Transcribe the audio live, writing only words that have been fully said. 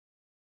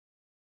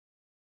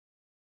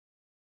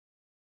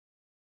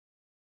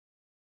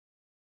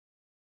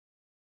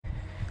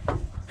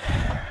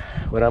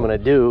what I'm going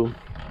to do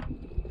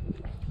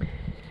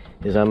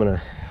is I'm going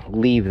to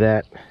leave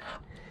that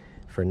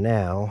for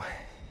now,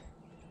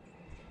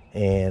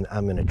 and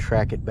I'm going to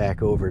track it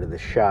back over to the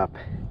shop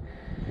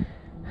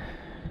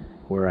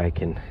where I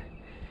can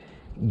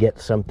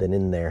get something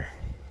in there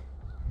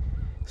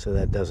so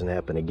that doesn't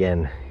happen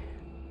again.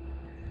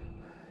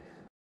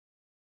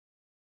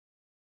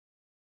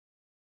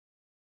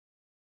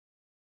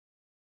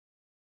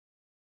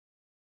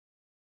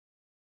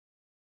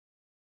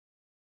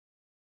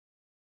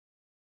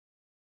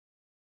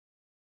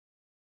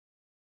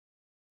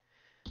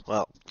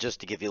 Well,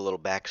 just to give you a little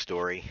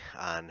backstory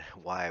on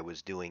why I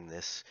was doing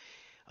this,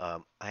 I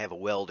have a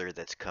welder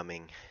that's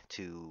coming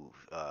to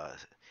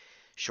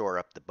shore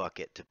up the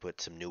bucket to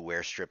put some new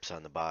wear strips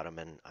on the bottom,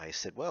 and I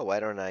said, well, why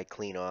don't I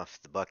clean off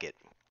the bucket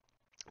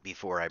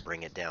before I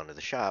bring it down to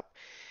the shop,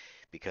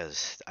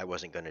 because I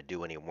wasn't going to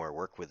do any more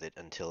work with it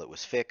until it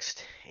was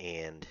fixed,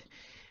 and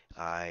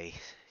I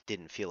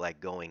didn't feel like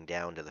going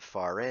down to the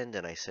far end,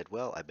 and I said,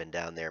 well, I've been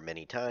down there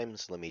many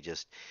times. Let me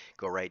just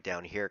go right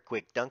down here,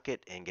 quick dunk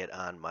it, and get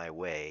on my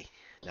way,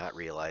 not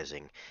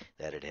realizing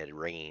that it had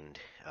rained.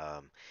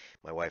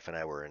 My wife and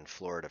I were in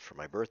Florida for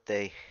my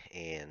birthday,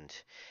 and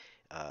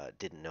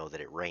didn't know that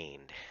it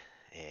rained.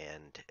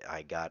 And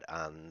I got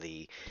on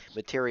the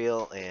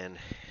material, and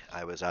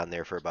I was on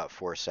there for about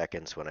 4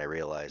 seconds when I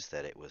realized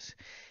that it was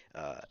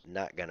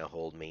not going to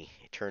hold me.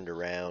 I turned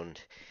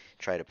around,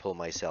 tried to pull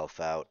myself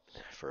out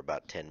for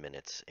about 10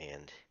 minutes,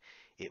 and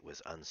it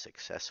was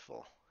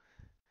unsuccessful.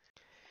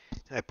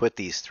 I put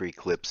these 3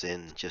 clips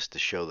in just to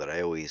show that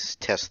I always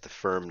test the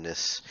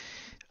firmness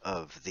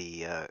of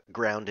the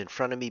ground in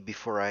front of me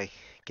before I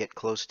get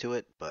close to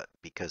it, but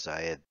because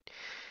I had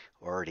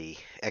already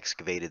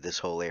excavated this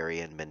whole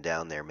area and been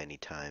down there many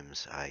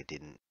times, I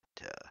didn't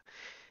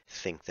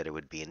think that it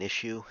would be an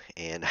issue,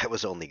 and I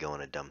was only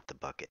going to dump the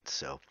bucket.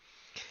 So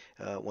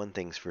one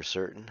thing's for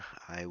certain,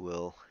 I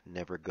will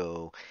never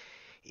go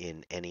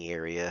in any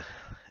area,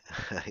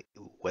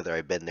 whether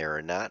I've been there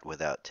or not,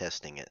 without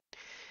testing it.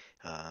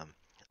 Um,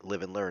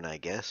 Live and learn, I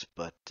guess,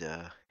 but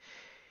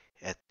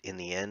in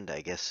the end,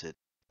 I guess it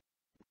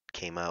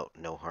came out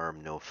no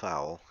harm, no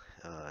foul.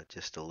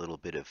 Just a little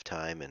bit of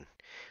time and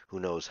who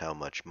knows how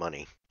much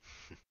money.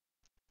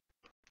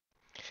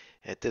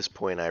 At this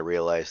point, I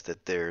realized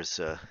that there's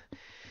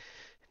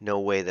no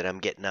way that I'm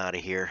getting out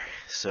of here,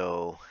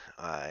 so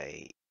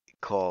I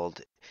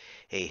called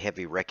a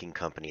heavy wrecking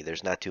company.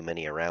 There's not too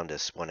many around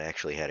us. One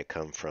actually had to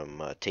come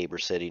from Tabor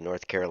City,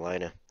 North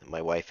Carolina.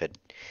 My wife had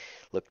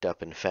looked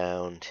up and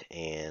found,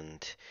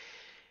 and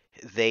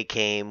they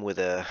came with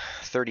a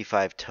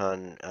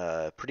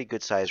 35-ton, pretty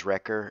good size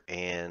wrecker,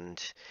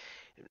 and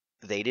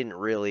they didn't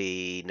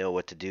really know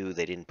what to do.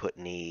 They didn't put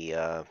any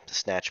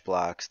snatch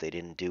blocks. They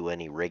didn't do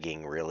any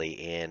rigging really,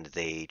 and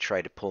they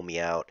tried to pull me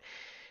out.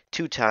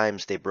 2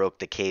 times they broke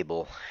the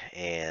cable,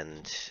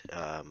 and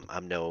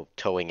I'm no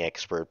towing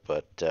expert,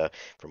 but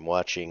from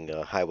watching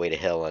Highway to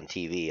Hell on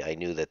TV, I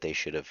knew that they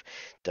should have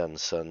done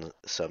some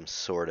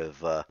sort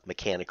of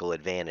mechanical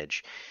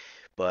advantage.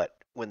 But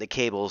when the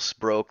cables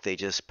broke, they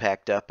just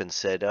packed up and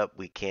said, "Up,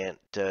 we can't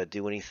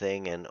do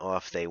anything," and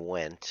off they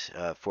went.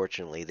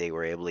 Fortunately, they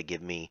were able to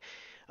give me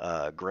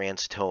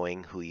Grant's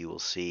Towing, who you will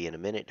see in a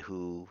minute,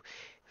 who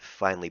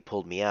finally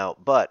pulled me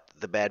out. But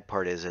the bad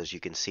part is, as you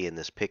can see in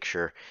this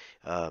picture,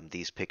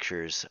 these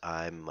pictures,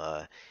 I'm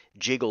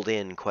jiggled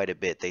in quite a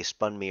bit. They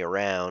spun me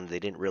around. They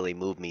didn't really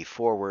move me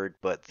forward,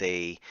 but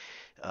they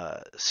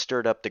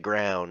stirred up the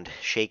ground,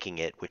 shaking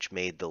it, which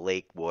made the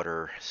lake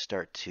water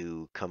start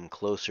to come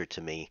closer to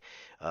me.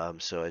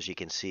 So as you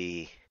can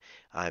see,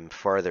 I'm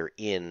farther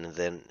in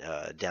than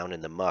down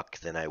in the muck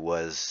than I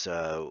was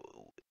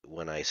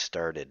when I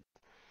started.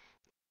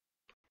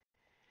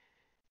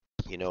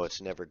 You know,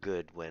 it's never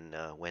good when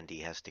Wendy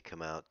has to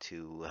come out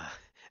to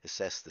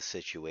assess the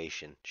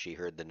situation. She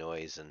heard the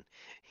noise, and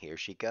here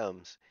she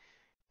comes.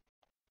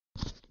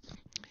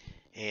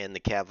 And the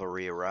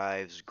cavalry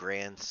arrives.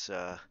 Grant's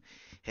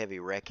heavy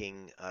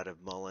wrecking out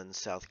of Mullins,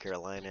 South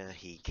Carolina.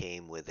 He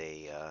came with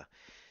a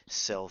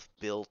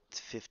self-built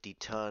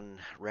 50-ton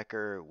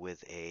wrecker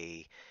with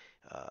a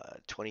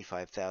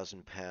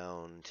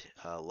 25,000-pound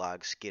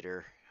log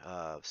skidder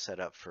set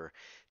up for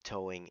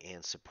towing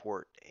and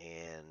support,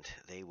 and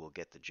they will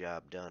get the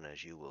job done,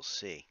 as you will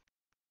see.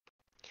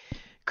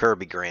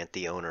 Kirby Grant,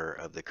 the owner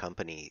of the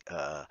company,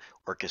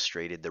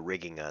 orchestrated the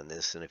rigging on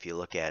this, and if you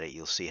look at it,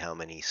 you'll see how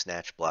many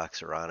snatch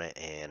blocks are on it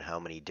and how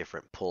many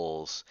different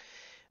pulls.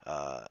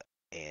 Uh,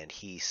 and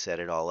he set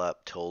it all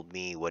up, told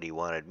me what he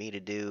wanted me to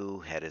do,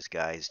 had his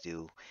guys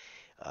do.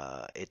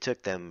 It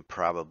took them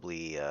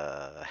probably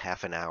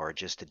half an hour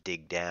just to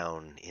dig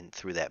down in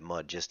through that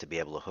mud just to be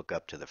able to hook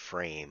up to the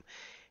frame.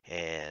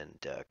 And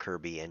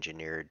Kirby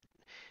engineered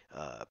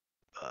uh,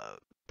 a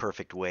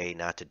perfect way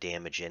not to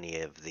damage any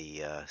of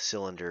the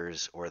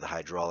cylinders or the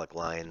hydraulic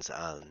lines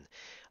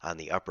on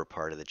the upper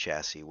part of the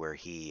chassis where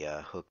he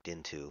hooked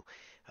into.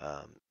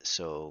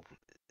 So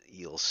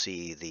you'll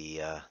see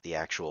the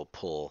actual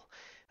pull,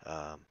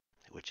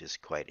 which is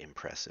quite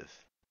impressive.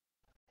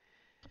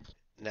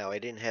 Now, I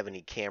didn't have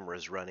any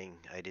cameras running.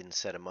 I didn't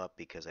set them up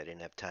because I didn't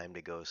have time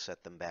to go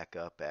set them back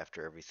up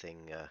after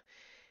everything,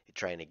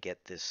 trying to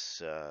get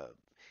this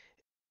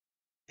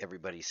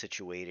everybody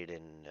situated,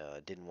 and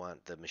didn't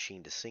want the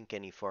machine to sink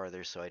any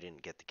farther, so I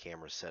didn't get the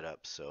camera set up.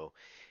 So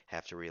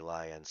have to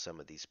rely on some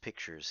of these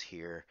pictures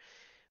here.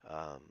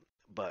 Um,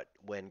 but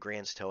when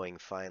Grant's towing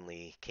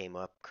finally came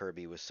up,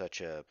 Kirby was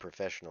such a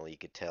professional. You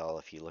could tell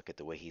if you look at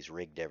the way he's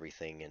rigged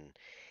everything,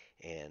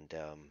 and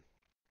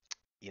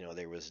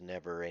there was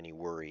never any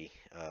worry,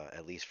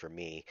 at least for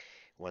me.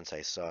 Once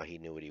I saw he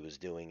knew what he was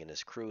doing and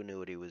his crew knew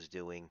what he was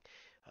doing.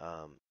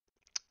 Um,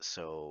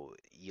 so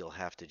you'll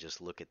have to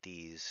just look at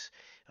these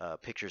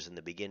pictures in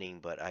the beginning,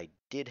 but I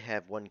did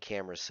have one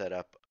camera set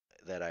up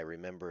that I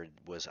remembered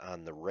was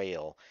on the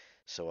rail.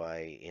 So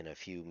in a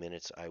few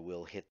minutes, I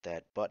will hit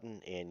that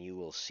button and you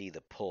will see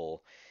the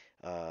pull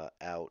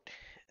out,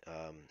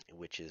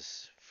 which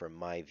is from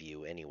my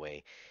view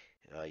anyway.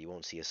 You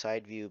won't see a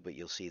side view, but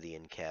you'll see the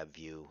in-cab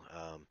view.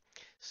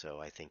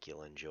 So I think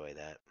you'll enjoy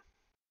that.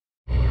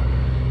 All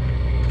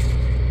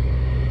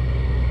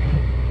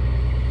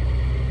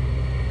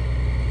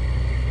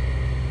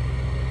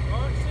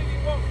right,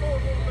 Siggy, walk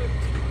forward a little bit.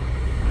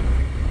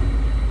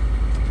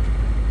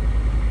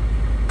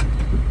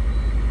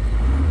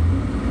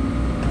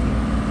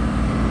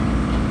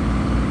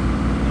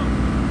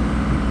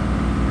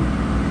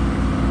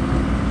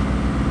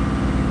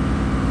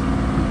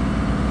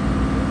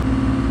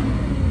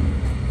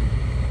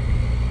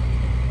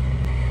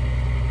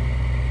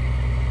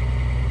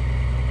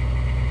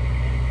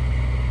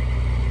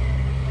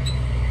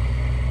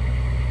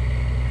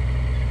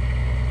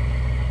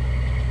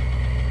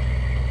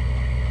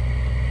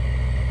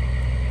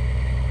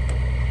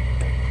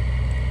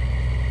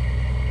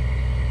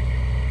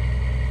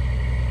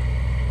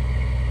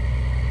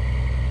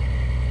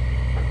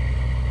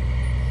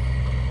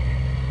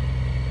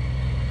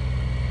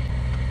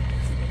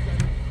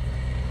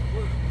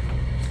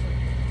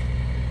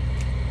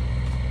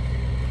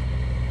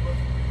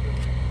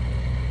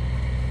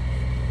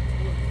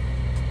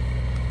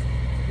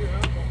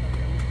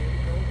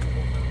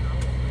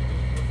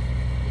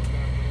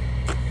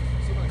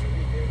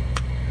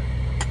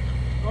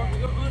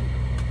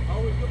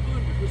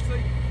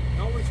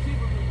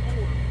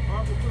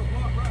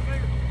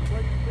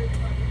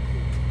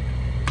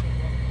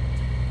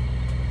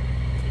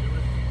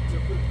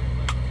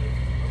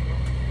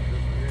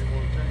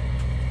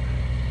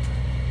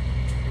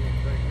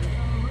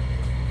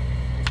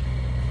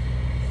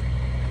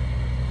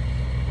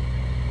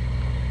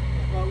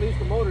 Well, at least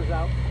the motor's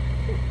out.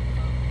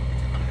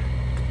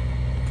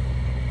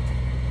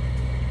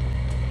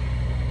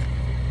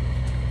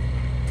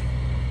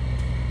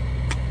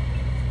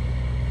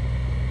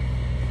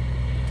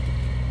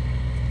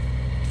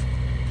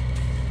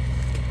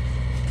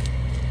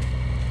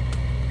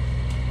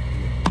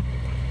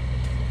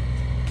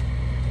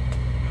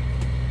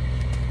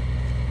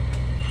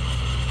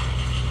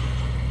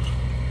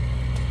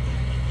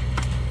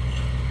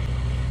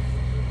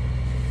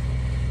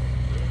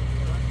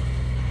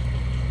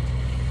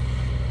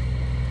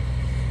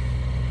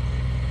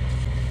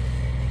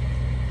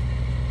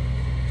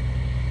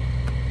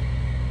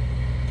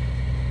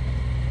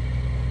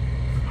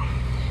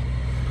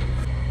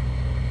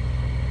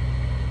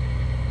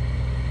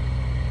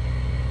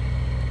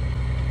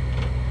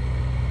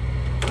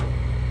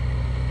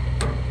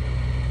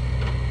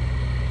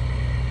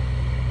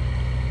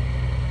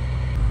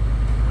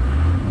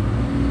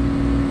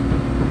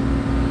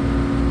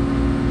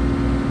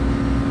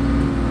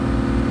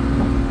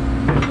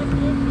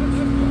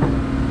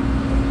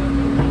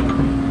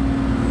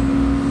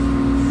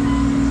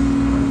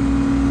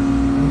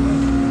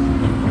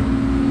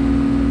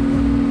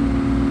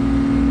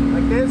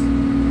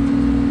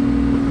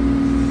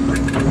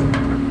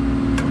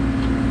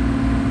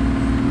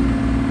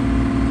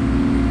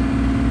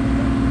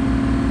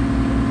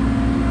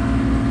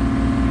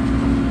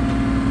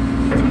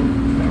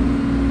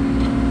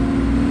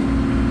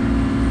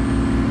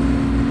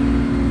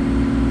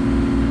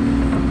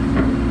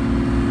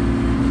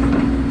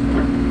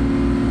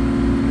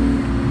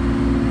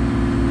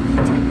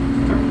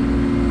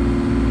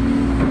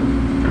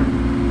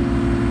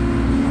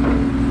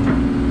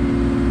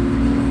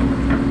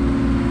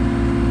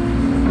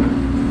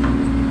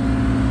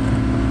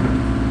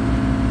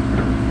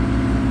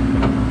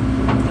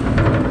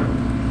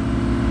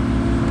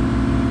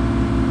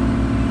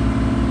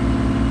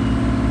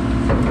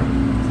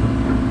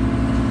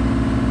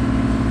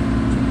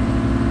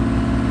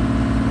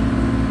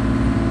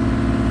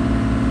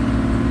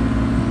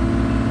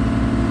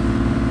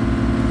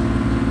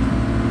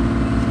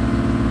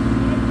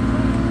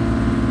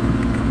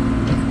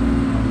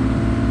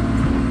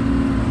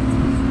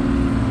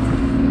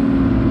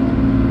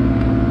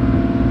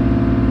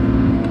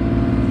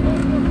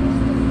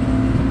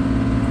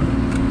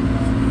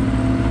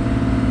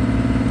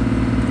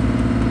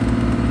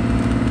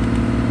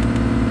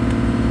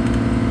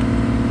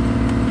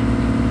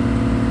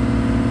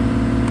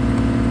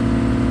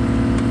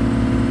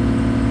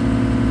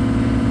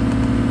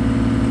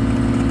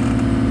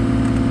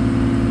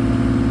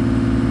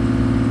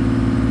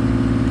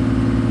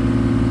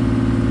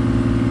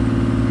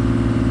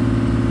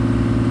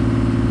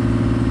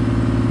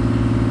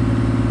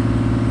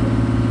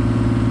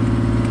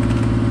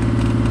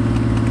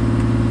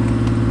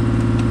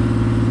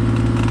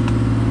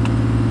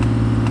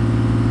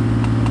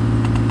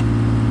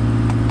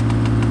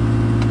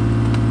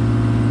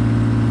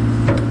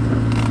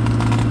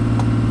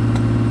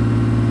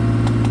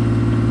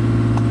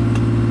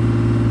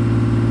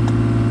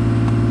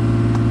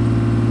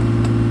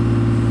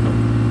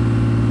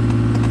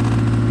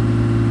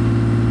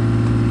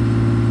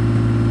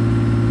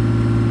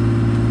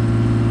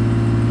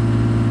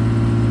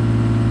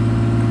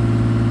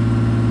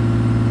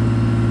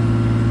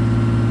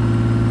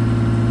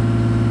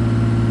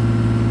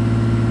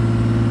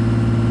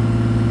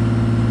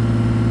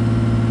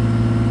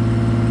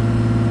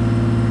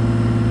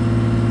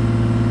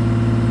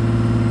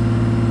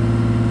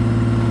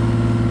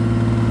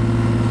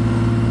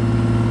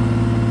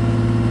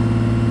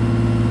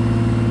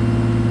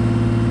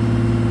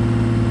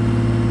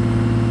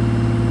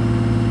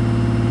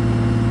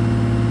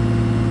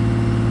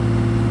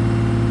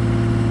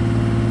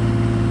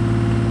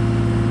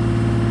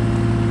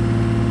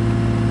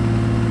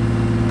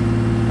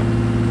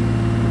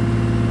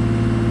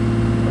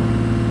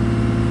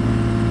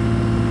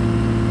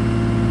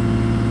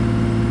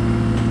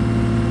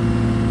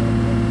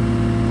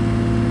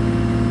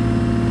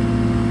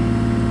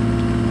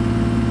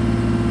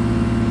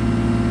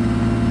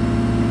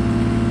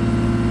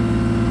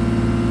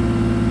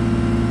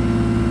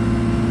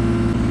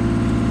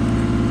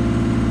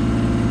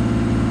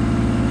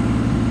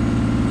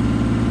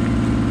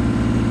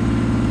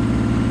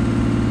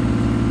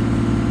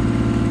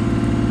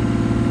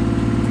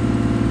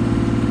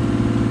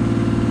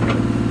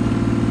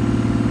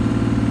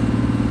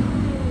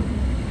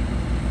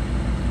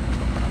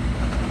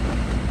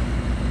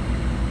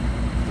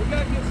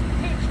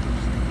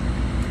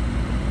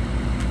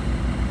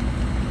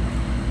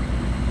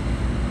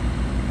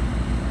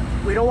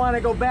 we don't want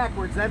to go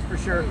backwards, that's for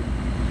sure. What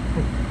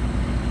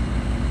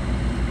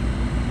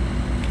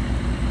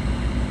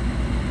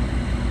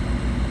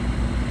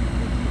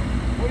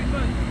do you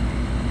think?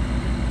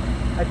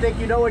 I think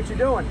you know what you're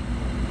doing.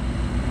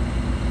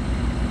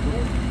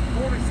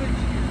 46 years.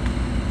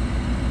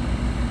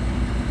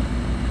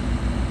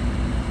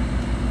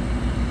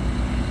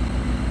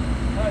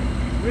 Hey,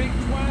 rig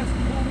twice,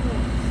 pull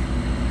once.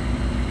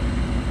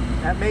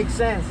 That makes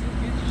sense.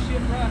 Get your shit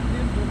right and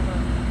then pull it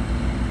out.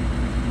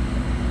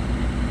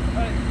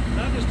 Hey, I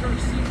just turned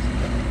 60.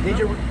 Did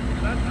you?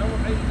 I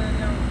work 80,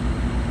 90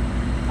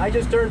 hours. I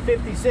just turned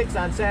 56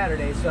 on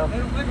Saturday, so. They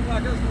don't make them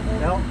like us no more.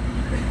 No.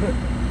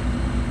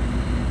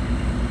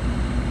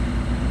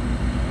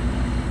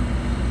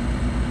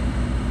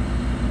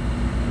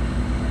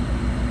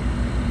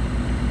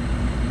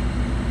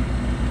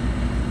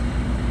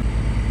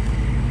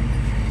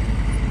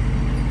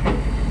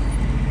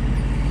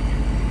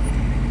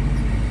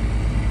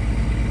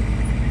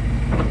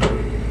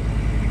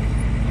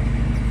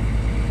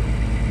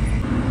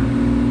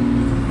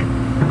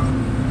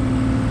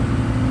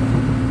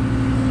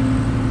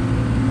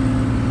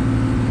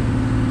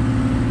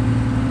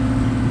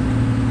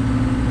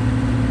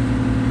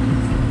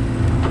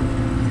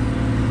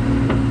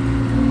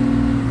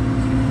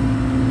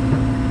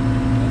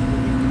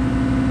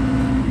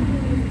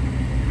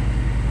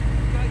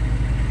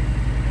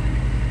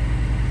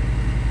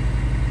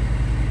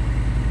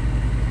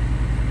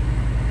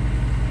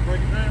 Break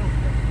it down.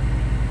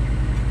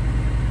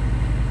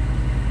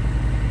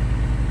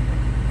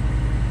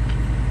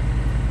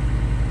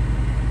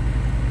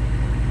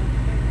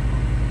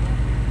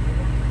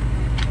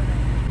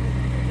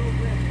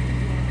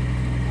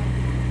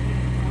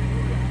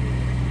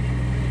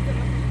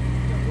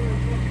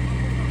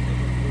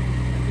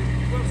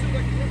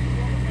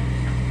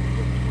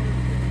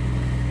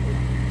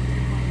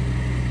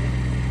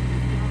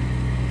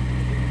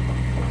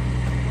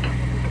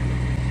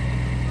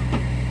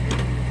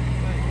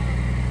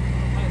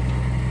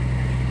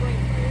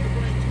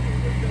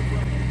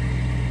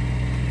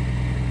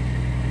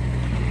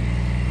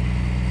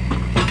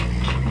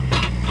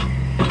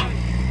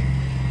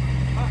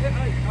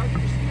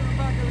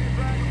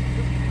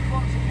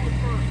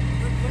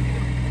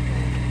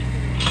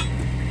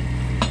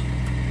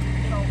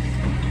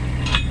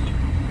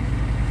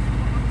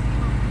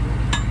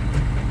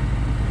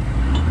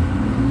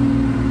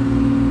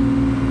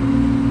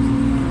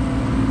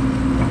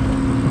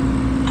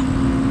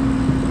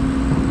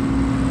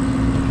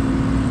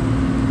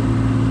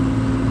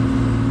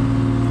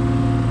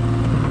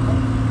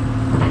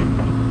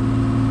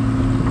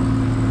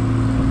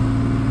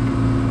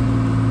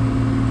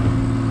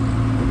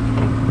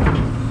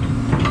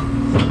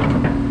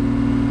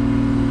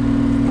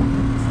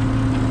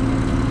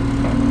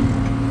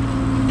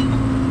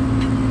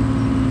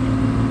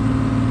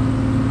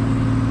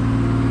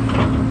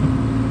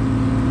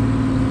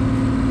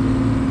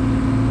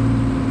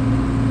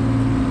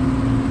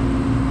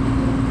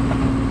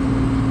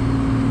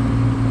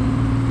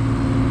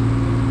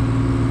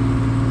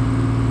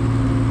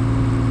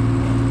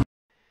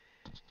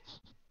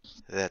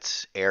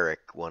 That's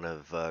Eric, one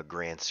of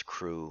Grant's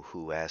crew,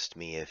 who asked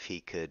me if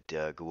he could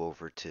go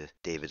over to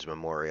David's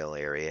memorial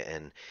area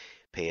and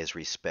pay his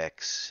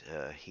respects.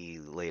 He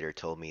later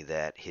told me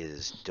that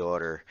his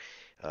daughter,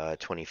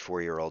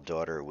 24-year-old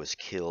daughter, was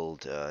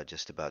killed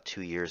just about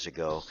 2 years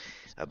ago,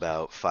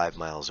 about 5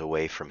 miles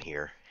away from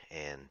here.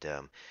 And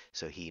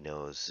so he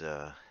knows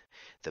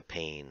the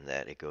pain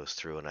that it goes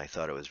through, and I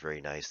thought it was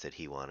very nice that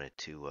he wanted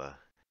to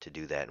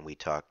do that, and we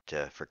talked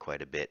for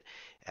quite a bit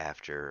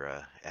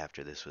after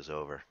this was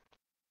over.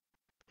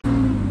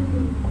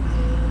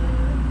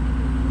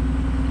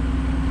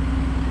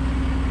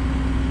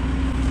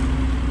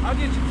 I'll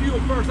get you fuel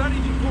first. I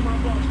need you to pull my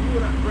box of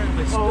wood out the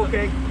ground. Oh,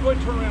 okay. Go ahead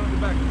and turn around and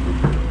get back to the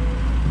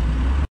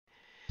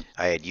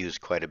I had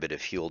used quite a bit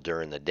of fuel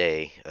during the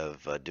day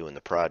of doing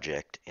the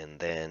project, and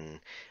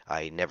then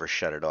I never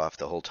shut it off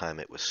the whole time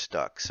it was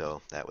stuck.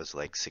 So that was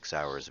like 6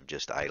 hours of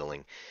just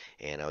idling,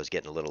 and I was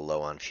getting a little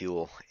low on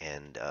fuel.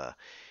 And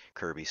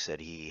Kirby said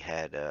he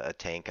had a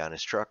tank on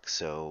his truck,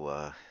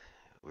 so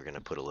we're gonna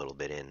put a little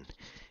bit in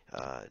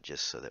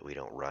just so that we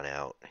don't run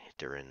out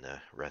during the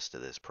rest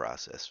of this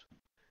process.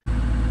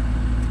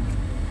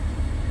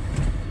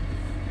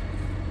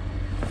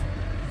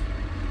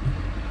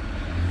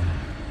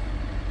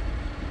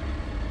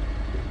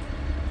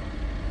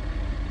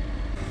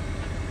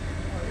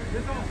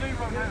 It's on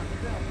zero now.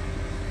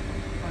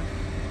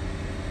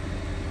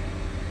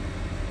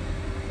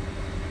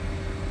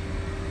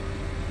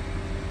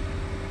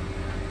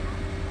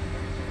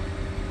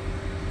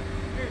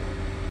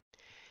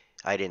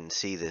 I didn't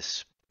see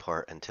this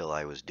part until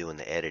I was doing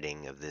the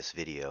editing of this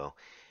video.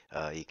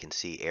 You can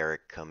see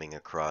Eric coming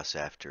across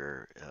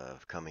after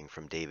coming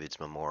from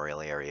David's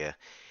memorial area,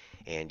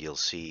 and you'll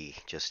see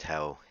just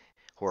how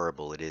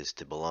horrible it is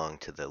to belong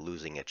to the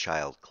Losing a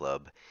Child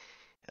Club.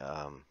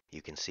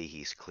 You can see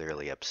he's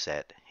clearly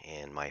upset,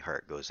 and my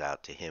heart goes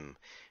out to him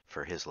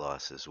for his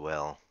loss as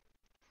well.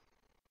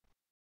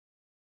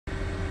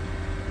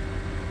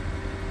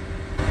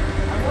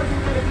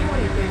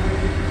 thing, but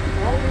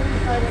the only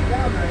reason I went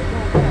down there, I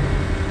told them,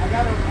 I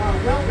got a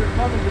welder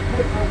coming to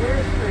put my wear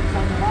strips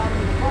on the bottom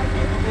of the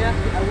bucket. Yeah.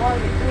 I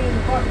wanted to clean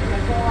the bucket,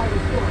 that's all I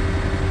was doing.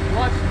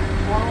 Wash it.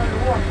 Well, I wanted to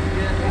wash it.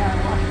 Yeah, I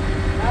washed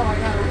it. Now I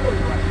got to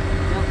really wash it.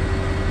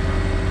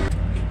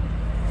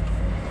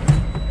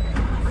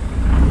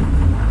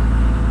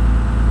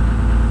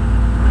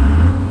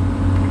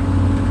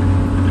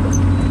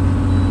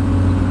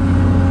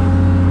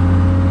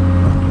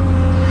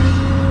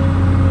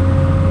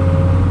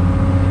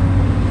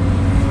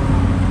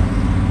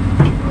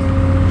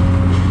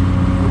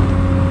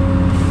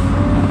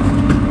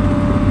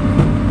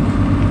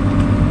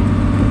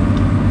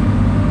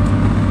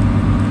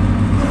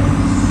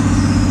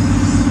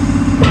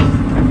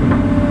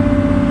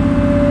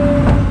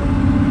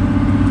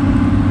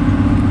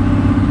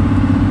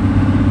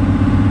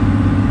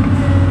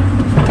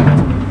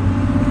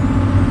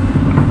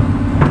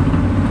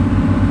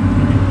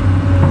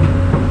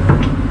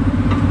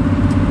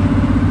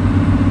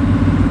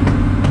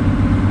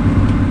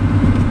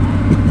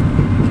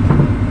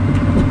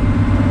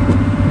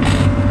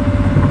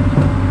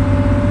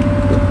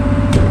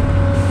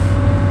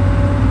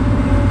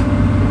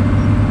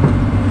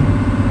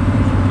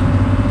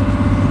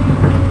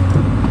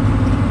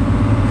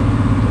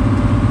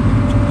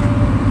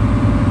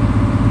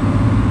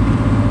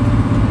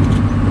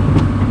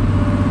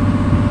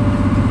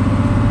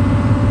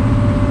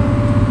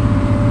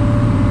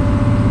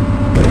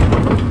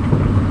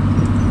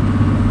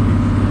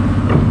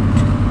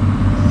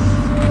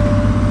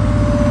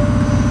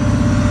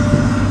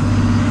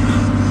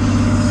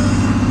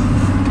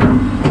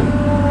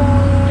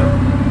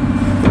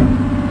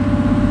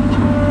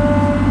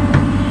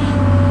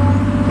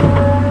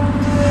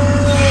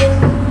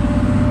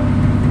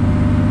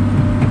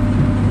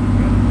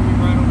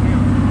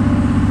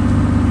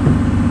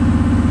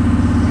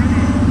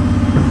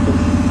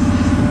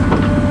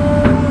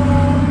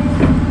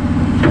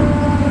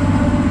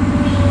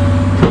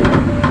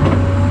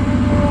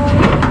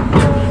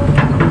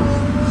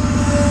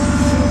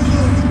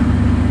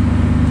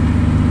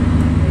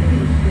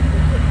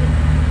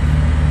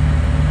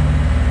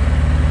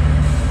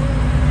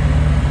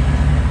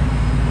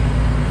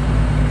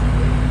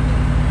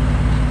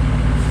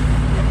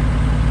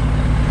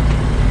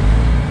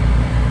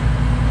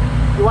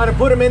 You want to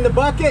put them in the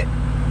bucket?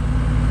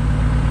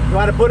 You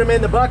want to put them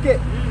in the bucket?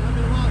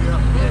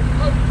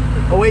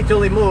 I'll wait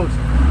till he moves.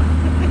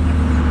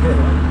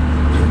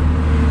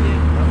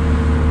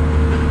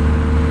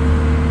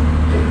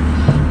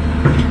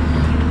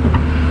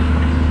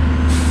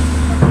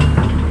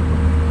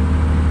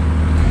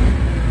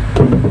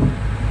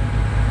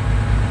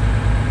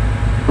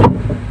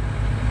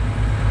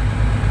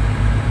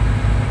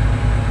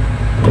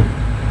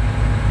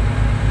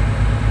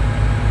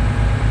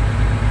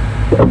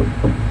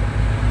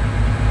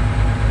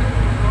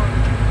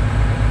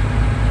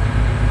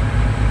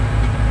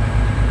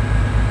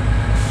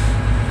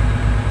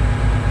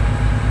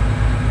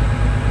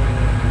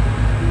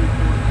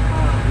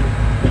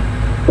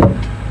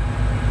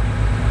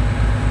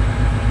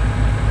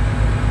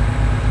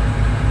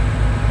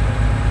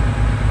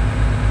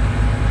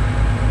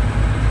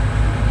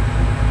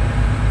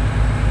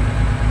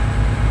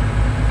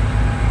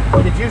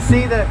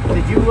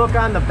 Did you look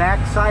on the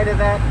back side of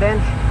that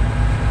bench?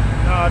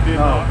 No, I did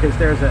not. Because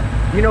there's a,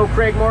 you know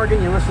Craig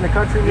Morgan, you listen to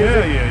country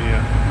music?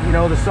 Yeah. You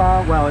know the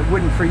song, well, it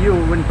wouldn't for you,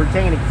 it wouldn't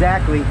pertain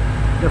exactly.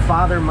 The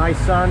Father, my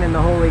Son, and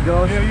the Holy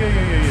Ghost.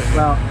 Yeah.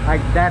 Well,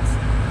 that's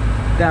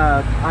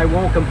the I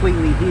won't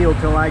completely heal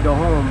till I go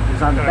home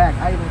is on the back.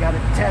 I even got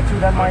it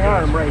tattooed on my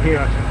arm right here.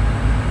 Gotcha.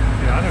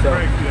 Yeah, I know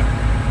Craig, yeah.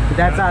 But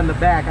that's on the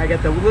back. I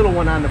got the little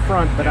one on the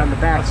front, but on the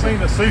back. I seen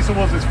that Cecil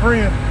was his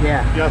friend.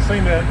 Yeah. Yeah, I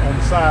seen that on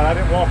the side. I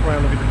didn't walk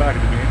around and look at the back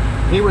of the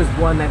bench. He was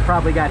one that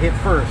probably got hit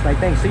first. I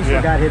think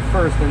Cecil got hit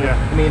first, and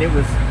I mean it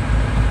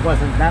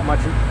wasn't that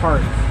much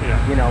apart.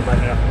 Yeah. You know, but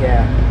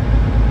yeah.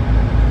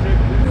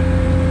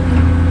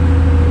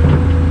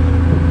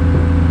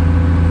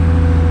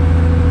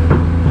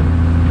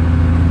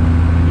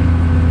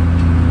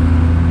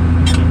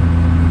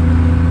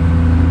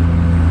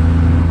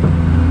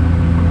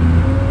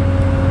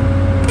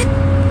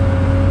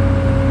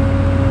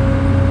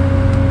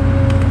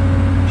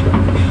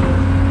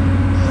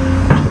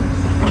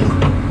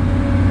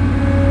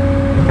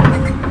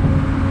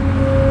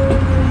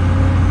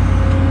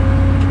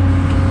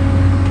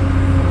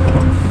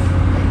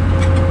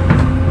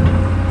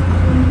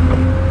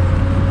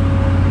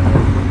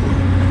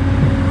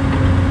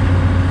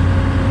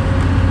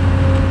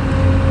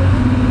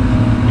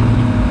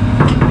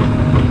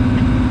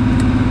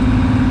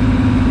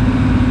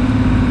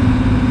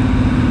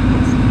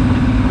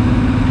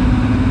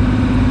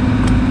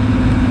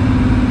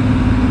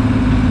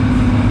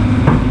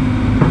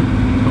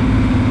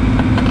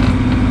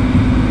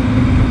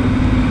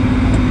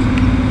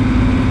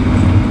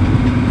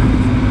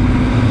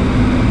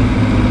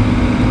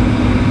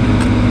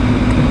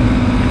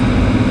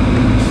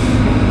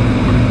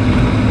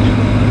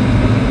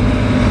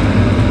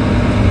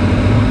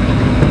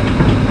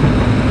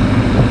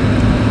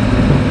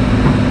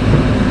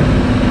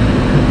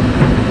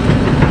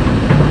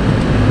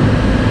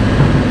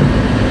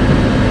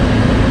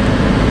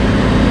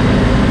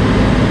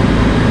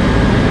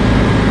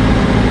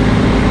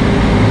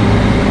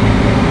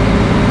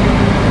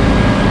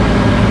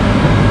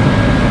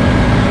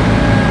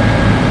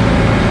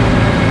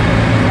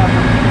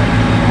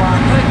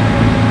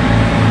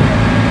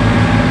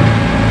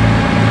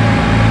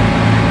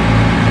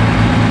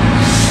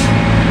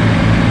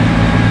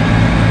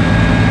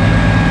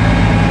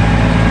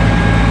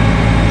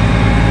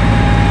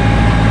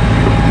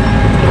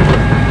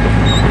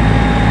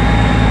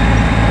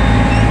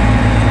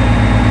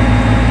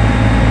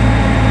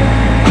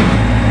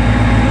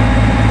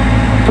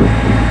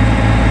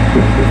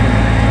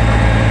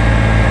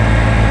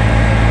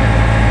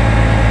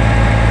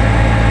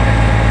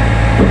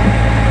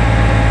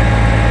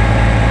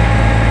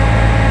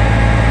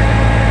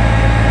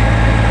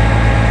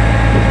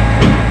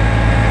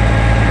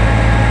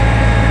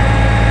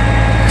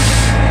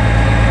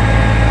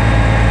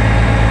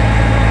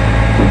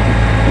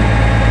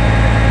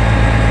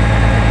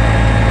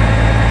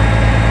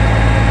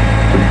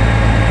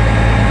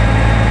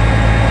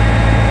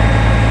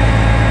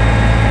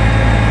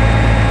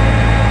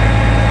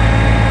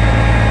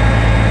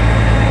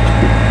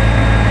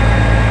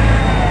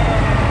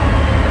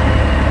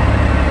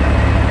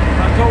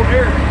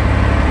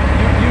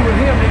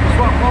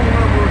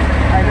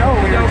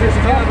 this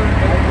together.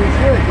 We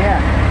should, yeah.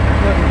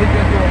 He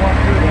got there a lot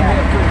too. Yeah.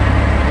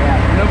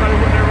 Yeah. Nobody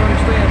would never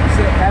understand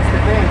except That's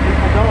the thing.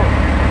 People don't.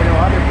 You know,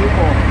 other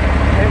people.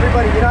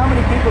 Everybody. You know how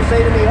many people say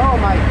to me, "Oh,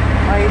 my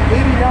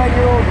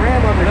 89-year-old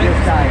grandmother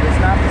just died."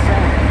 It's not the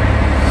same.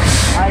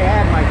 I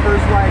had my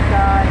first wife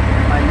die,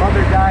 my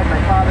mother died, my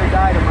father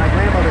died, and my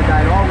grandmother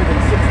died all within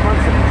 6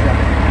 months of each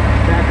other.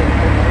 Back in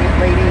the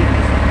late 80s.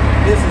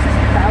 This is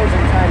 1,000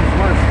 times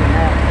worse than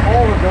that.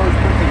 All of those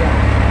put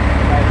together.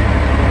 Right?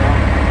 You know.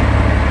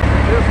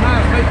 it was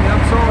nice meeting you.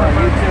 I'm sorry You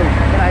about too.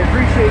 But I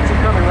appreciate you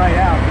coming right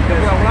out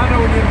because. Yeah, well, I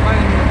know when you're in pain,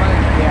 you're in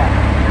pain. Yeah.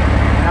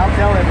 And I'll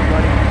tell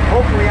everybody.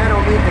 Hopefully I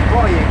don't need to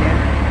call you again.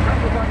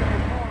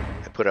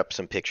 I put up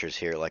some pictures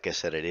here. Like I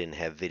said, I didn't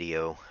have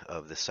video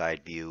of the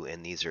side view,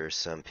 and these are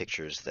some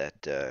pictures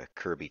that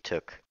Kirby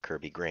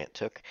Grant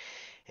took,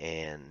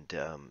 and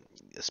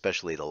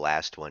especially the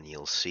last one,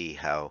 you'll see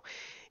how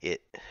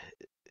it.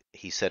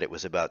 He said it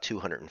was about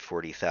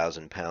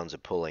 240,000 pounds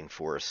of pulling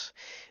force,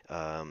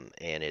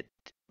 and it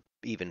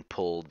even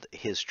pulled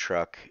his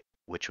truck,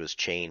 which was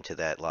chained to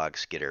that log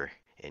skidder,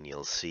 and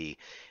you'll see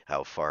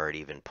how far it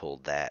even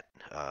pulled that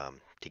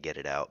to get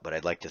it out. But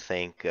I'd like to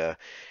thank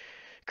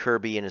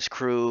Kirby and his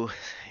crew,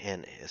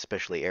 and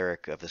especially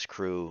Eric of his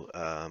crew,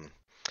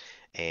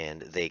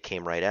 and they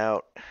came right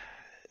out.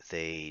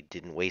 They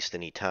didn't waste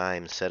any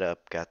time, set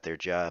up, got their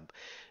job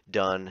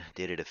done,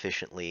 did it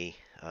efficiently,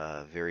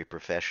 very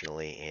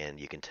professionally, and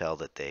you can tell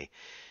that they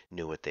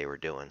knew what they were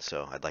doing.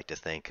 So I'd like to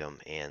thank them,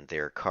 and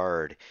their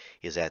card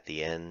is at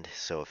the end,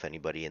 so if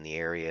anybody in the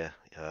area,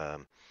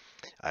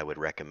 I would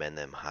recommend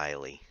them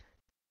highly.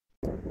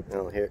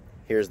 Well,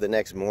 here's the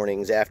next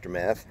morning's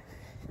aftermath.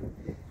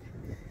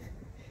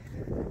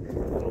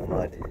 A little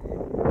mud,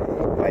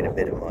 quite a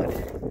bit of mud.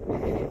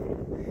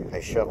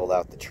 I shoveled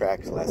out the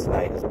tracks last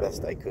night as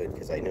best I could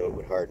because I knew it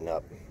would harden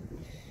up.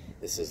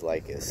 This is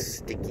like a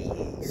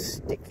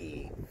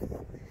sticky,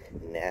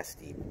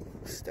 nasty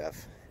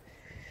stuff.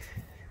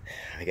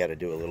 I got to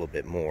do a little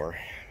bit more.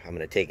 I'm going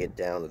to take it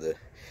down to the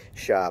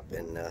shop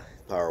and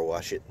power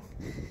wash it,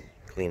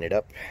 clean it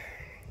up.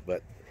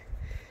 But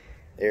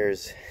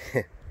there's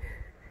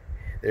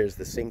there's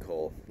the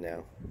sinkhole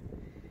now.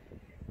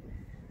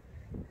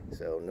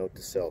 So note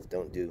to self,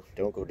 don't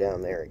go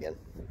down there again.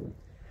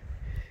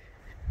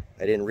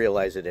 I didn't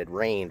realize it had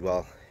rained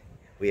while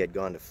we had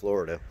gone to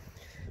Florida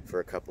for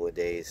a couple of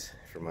days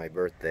for my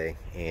birthday,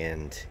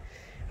 and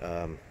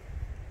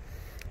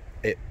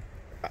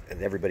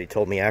everybody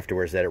told me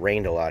afterwards that it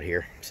rained a lot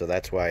here, so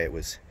that's why it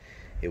was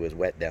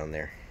wet down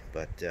there.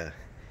 But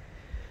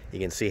you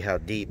can see how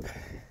deep.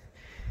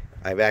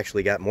 I've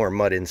actually got more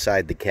mud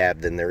inside the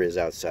cab than there is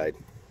outside.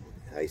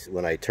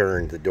 When I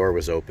turned, the door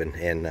was open,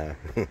 and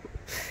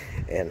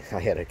and I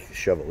had to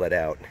shovel it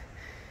out.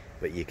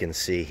 But you can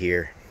see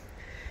here,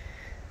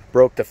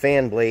 broke the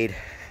fan blade.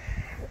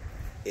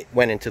 It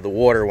went into the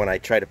water when I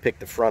tried to pick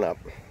the front up,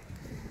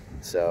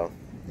 so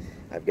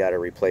I've got to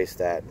replace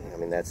that. I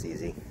mean, that's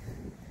easy,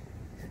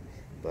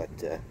 but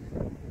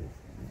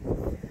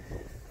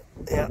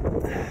yeah,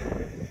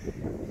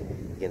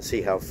 you can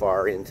see how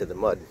far into the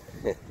mud,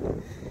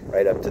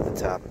 right up to the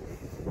top.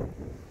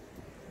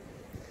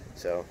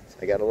 So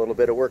I got a little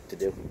bit of work to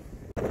do.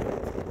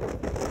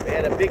 We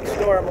had a big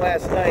storm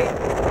last night,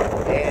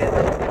 and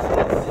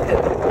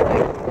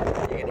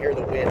you can hear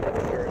the wind.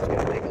 I'm sure it's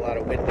going to make a lot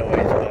of wind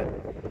noise, but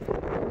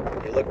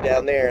you look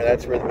down there,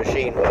 that's where the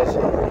machine was.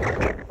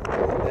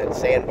 That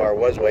sandbar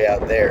was way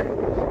out there.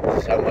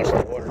 This is how much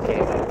the water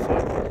came up. So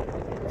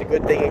it's a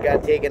good thing it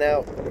got taken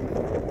out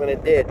when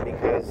it did,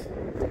 because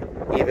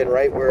even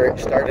right where it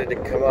started to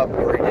come up,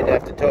 where he didn't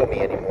have to tow me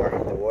anymore,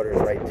 the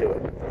water's right to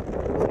it.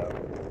 So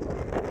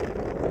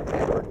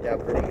it worked out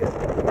pretty good.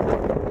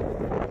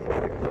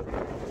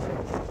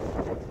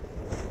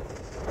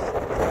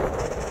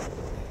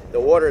 The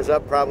water's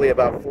up probably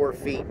about 4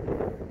 feet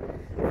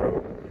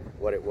from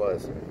what it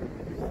was.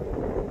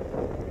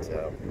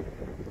 So,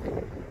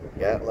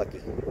 got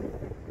lucky.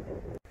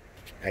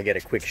 I get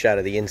a quick shot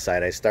of the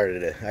inside. I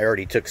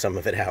already took some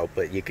of it out,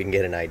 but you can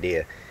get an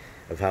idea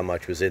of how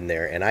much was in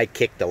there. And I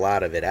kicked a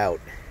lot of it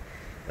out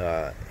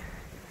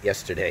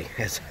yesterday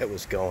as I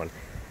was going.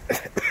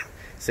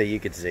 So you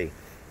could see.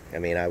 I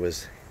mean, it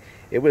was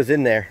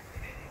in there.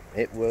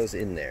 It was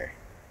in there.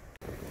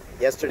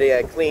 Yesterday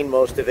I cleaned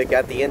most of it,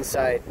 got the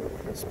inside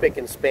spick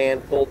and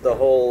span, pulled the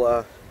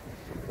whole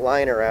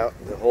liner out,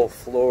 the whole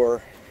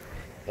floor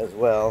as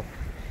well.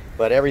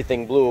 But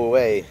everything blew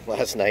away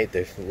last night,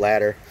 the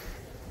ladder.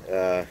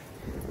 But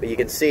you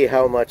can see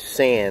how much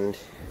sand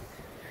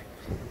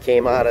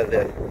came out of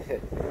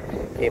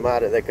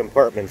the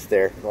compartments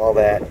there, all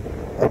that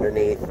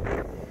underneath.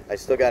 I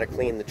still got to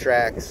clean the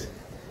tracks,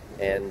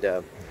 and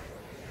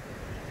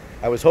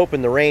I was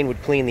hoping the rain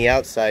would clean the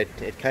outside.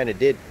 It kind of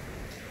did.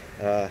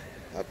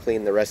 I'll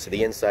clean the rest of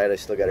the inside. I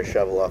still got to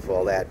shovel off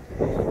all that.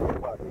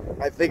 But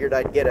I figured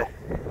I'd get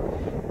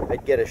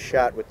a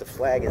shot with the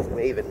flag is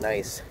waving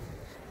nice.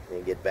 Let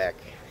me get back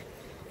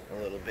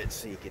a little bit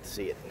so you can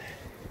see it.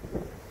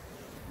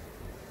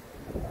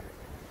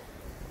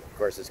 Of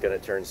course, it's going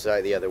to turn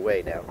the other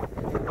way now.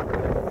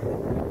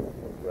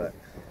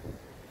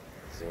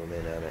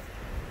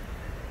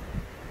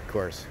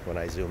 course, when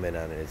I zoom in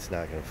on it, it's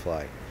not going to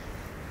fly.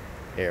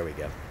 There we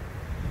go.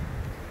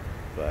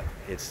 But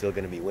it's still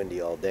going to be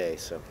windy all day,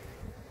 so.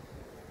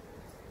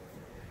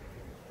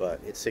 But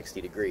it's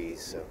 60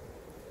 degrees, so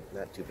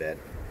not too bad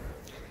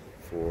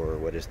for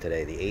what is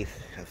today, the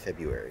 8th of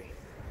February.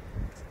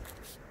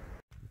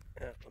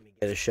 Let me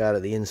get a shot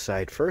of the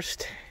inside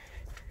first.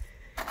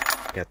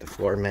 Got the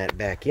floor mat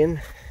back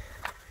in.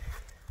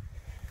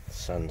 The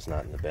sun's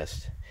not in the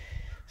best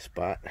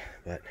spot,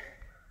 but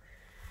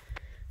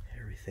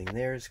everything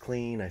there is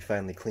clean. I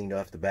finally cleaned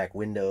off the back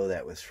window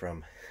that was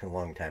from a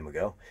long time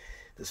ago.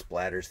 The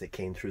splatters that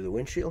came through the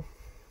windshield.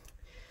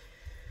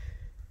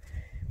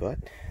 But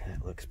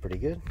that looks pretty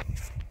good.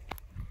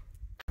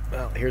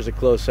 Well, here's a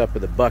close-up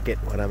of the bucket,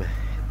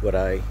 what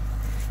I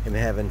am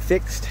having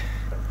fixed.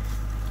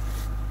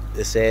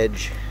 This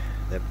edge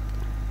that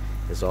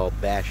is all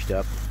bashed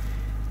up.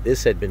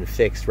 This had been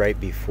fixed right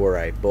before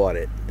I bought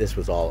it. This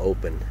was all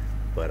open,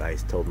 but I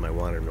told them I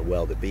wanted them to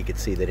weld it, but you could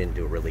see they didn't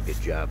do a really good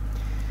job.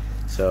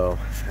 So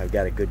I've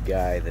got a good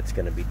guy that's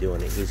going to be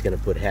doing it. He's going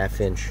to put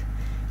half-inch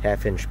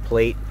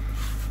plate,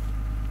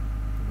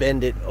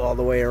 bend it all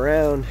the way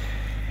around,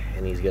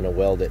 and he's going to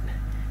weld it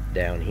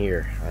down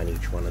here on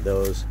each one of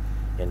those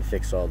and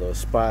fix all those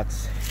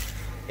spots.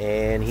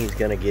 And he's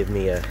going to give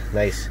me a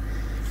nice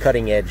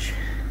cutting edge,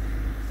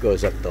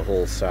 goes up the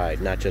whole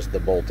side, not just the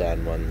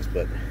bolt-on ones,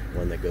 but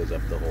one that goes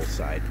up the whole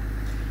side.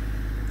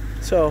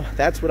 So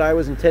that's what I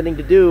was intending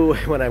to do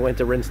when I went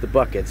to rinse the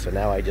bucket, so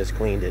now I just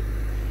cleaned it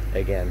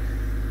again.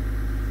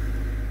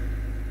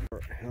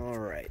 All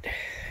right,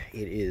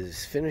 it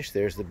is finished.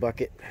 There's the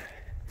bucket,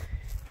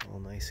 all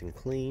nice and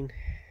clean.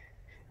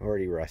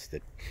 Already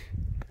rusted,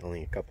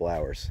 only a couple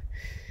hours,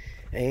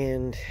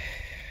 and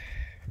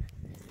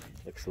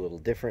looks a little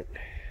different.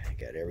 I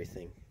got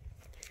everything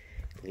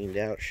cleaned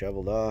out,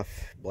 shoveled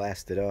off,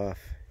 blasted off.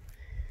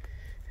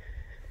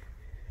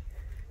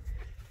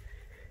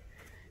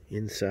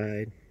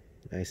 Inside,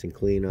 nice and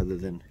clean, other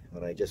than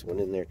when I just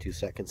went in there 2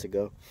 seconds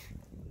ago.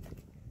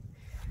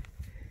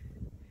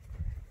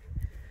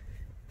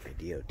 My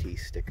DOT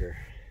sticker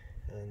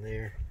on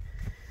there.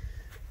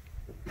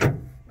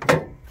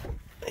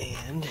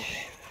 And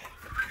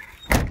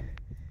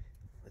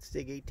let's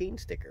dig 18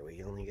 sticker.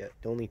 We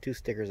only 2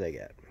 stickers I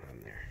got on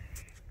there.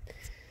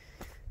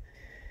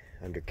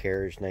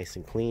 Undercarriage nice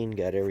and clean,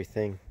 got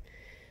everything.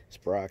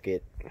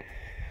 Sprocket,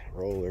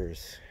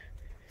 rollers,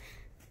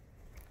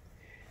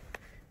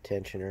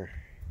 tensioner.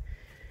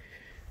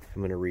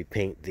 I'm gonna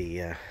repaint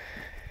the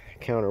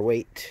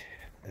counterweight.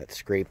 That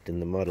scraped in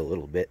the mud a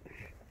little bit.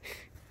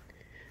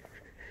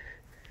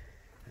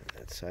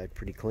 That side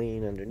pretty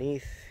clean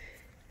underneath.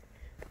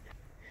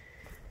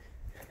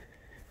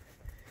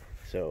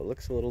 So it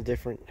looks a little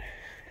different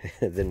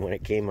than when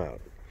it came out.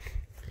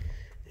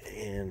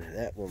 And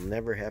that will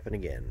never happen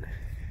again.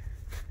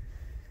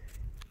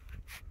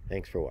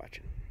 Thanks for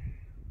watching.